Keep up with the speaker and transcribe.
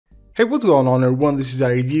Hey, what's going on everyone, this is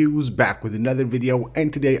Reviews back with another video,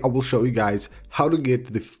 and today I will show you guys how to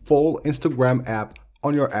get the full Instagram app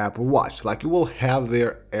on your Apple Watch. Like, you will have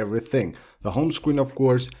there everything, the home screen of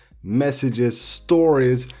course, messages,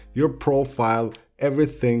 stories, your profile,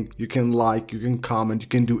 everything you can like, you can comment, you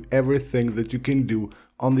can do everything that you can do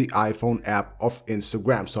on the iPhone app of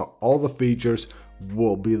Instagram. So all the features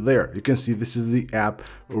will be there. You can see this is the app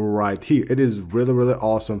right here. It is really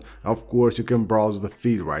awesome. Of course, you can browse the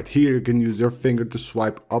feed right here. You can use your finger to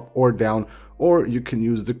swipe up or down, or you can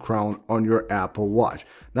use the crown on your Apple Watch.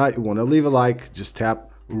 Now, you want to leave a like, just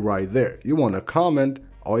tap right there. You want to comment,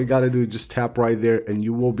 all you gotta do is just tap right there and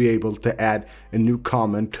you will be able to add a new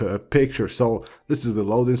comment to a picture. So this is the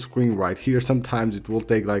loading screen right here. Sometimes it will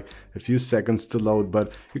take like a few seconds to load,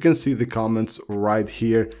 but you can see the comments right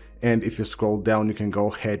here. And if you scroll down, you can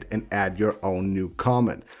go ahead and add your own new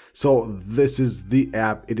comment. So this is the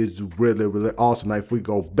app. It is really awesome. Now, if we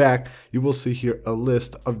go back, you will see here a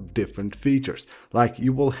list of different features. Like,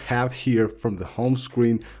 you will have here from the home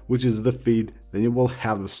screen, which is the feed, then you will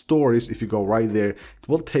have the stories. If you go right there, it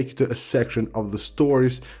will take you to a section of the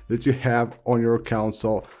stories that you have on your account.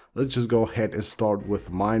 So let's just go ahead and start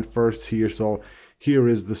with mine first here. So here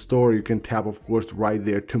is the story. You can tap, of course, right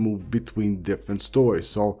there to move between different stories.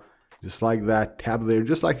 So just like that, tap there,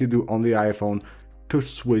 just like you do on the iPhone, to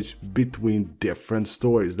switch between different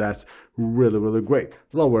stories. That's really great.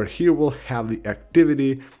 Lower here we'll have the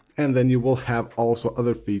activity, and then you will have also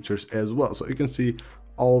other features as well. So you can see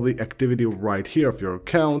all the activity right here of your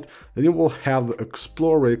account. Then you will have the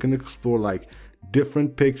Explorer. You can explore like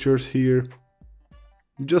different pictures here.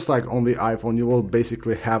 Just like on the iPhone, you will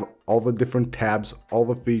basically have all the different tabs, all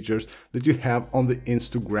the features that you have on the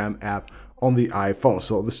Instagram app on the iPhone.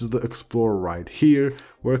 So this is the Explorer right here,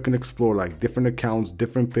 where you can explore like different accounts,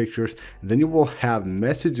 different pictures. And then you will have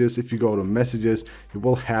messages. If you go to messages, you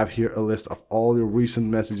will have here a list of all your recent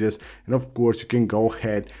messages. And of course, you can go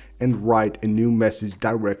ahead and write a new message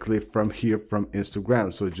directly from here from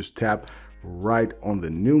Instagram. So just tap right on the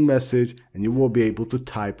new message and you will be able to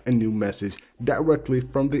type a new message directly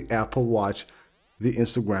from the Apple Watch, the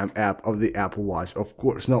Instagram app of the Apple Watch, of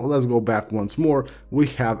course. Now let's go back once more. We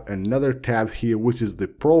have another tab here, which is the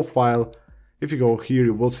profile. If you go here,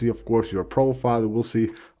 you will see, of course, your profile. You will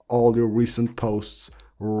see all your recent posts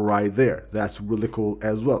right there. That's really cool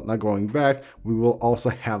as well. Now going back, we will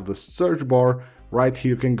also have the search bar. Right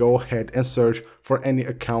here, you can go ahead and search for any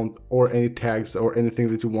account or any tags or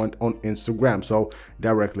anything that you want on Instagram. So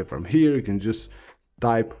directly from here, you can just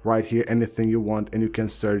type right here anything you want and you can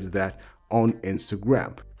search that on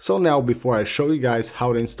Instagram. So now, before I show you guys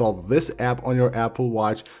how to install this app on your Apple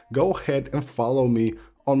Watch, go ahead and follow me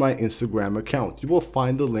on my Instagram account. You will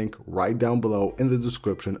find the link right down below in the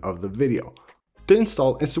description of the video. To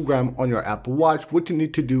install Instagram on your Apple Watch, what you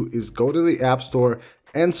need to do is go to the App Store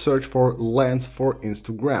and search for Lens for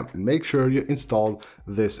Instagram and make sure you install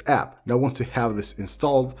this app. Now, once you have this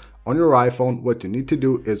installed on your iPhone, what you need to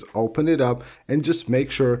do is open it up and just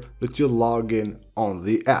make sure that you log in on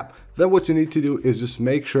the app. Then what you need to do is just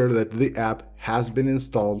make sure that the app has been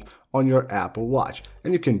installed on your Apple Watch.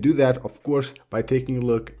 And you can do that, of course, by taking a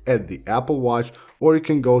look at the Apple Watch, or you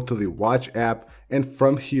can go to the Watch app, and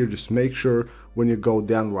from here just make sure when you go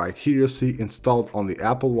down right here, you'll see installed on the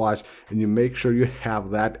Apple Watch, and you make sure you have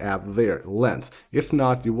that app there, Lens. If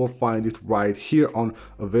not, you will find it right here on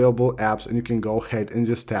available apps, and you can go ahead and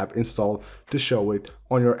just tap install to show it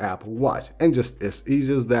on your Apple Watch. And just as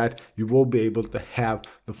easy as that, you will be able to have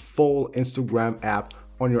the full Instagram app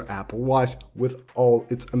on your Apple Watch with all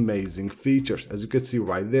its amazing features. As you can see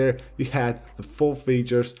right there, you had the full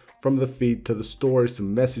features from the feed to the stories to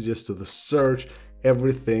messages to the search,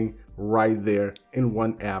 everything right there in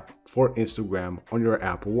one app for Instagram on your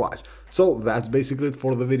Apple Watch. So that's basically it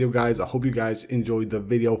for the video, guys. I hope you guys enjoyed the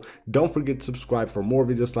video. Don't forget to subscribe for more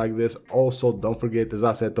videos like this. Also, don't forget, as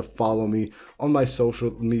I said, to follow me on my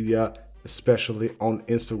social media, especially on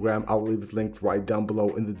Instagram. I will leave it linked right down below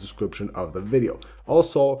in the description of the video.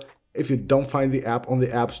 Also, if you don't find the app on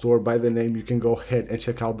the App Store by the name, you can go ahead and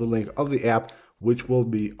check out the link of the app, which will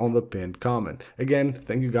be on the pinned comment. Again,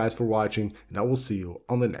 thank you guys for watching, and I will see you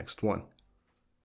on the next one.